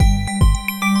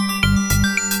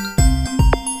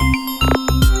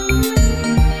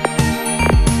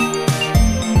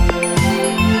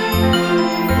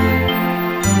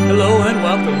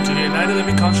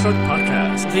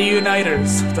The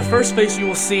Uniters, the first face you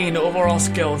will see in the overall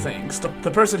scale of things,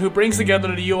 the person who brings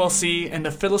together the U.L.C in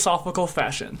a philosophical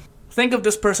fashion. Think of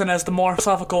this person as the more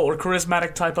philosophical or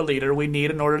charismatic type of leader we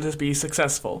need in order to be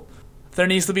successful. There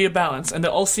needs to be a balance, and the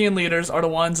ULCian leaders are the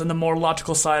ones in the more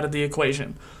logical side of the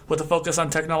equation, with a focus on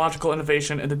technological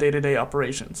innovation in the day-to-day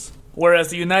operations. Whereas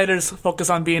the Uniters focus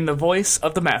on being the voice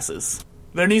of the masses.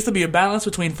 There needs to be a balance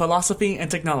between philosophy and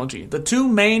technology, the two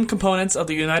main components of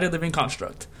the United Living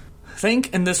construct.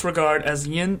 Think in this regard as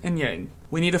Yin and Yang.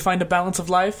 We need to find a balance of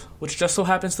life, which just so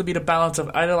happens to be the balance of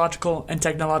ideological and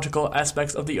technological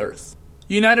aspects of the Earth.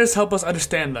 Uniters help us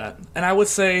understand that, and I would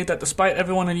say that despite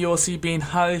everyone in ULC being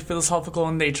highly philosophical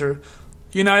in nature,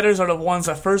 Uniters are the ones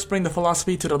that first bring the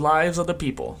philosophy to the lives of the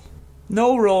people.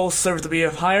 No role serves to be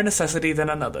of higher necessity than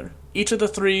another. Each of the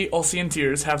three ULCian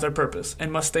tiers have their purpose,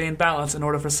 and must stay in balance in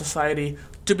order for society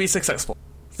to be successful.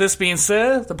 This being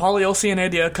said, the poly-ULCian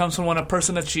idea comes from when a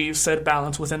person achieves said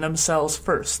balance within themselves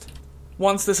first.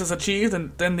 Once this is achieved,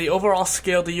 then the overall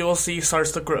scale of the ULC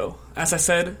starts to grow. As I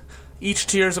said, each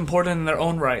tier is important in their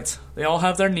own right. They all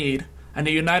have their need, and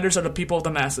the Uniters are the people of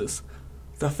the masses.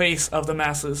 The face of the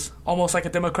masses, almost like a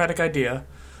democratic idea,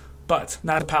 but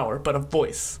not of power, but of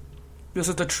voice. This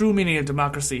is the true meaning of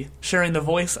democracy, sharing the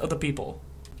voice of the people.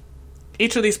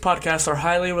 Each of these podcasts are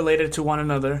highly related to one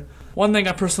another. One thing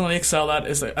I personally excel at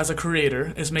is as a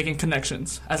creator is making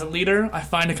connections. As a leader, I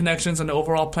find the connections in the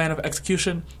overall plan of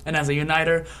execution, and as a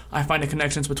uniter, I find the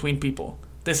connections between people.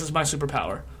 This is my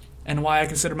superpower, and why I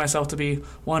consider myself to be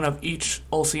one of each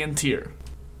ULCian tier.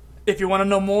 If you want to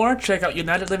know more, check out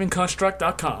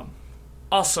UnitedLivingConstruct.com.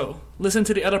 Also, listen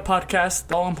to the other podcasts,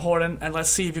 they're all important, and let's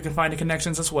see if you can find the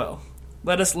connections as well.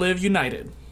 Let us live united.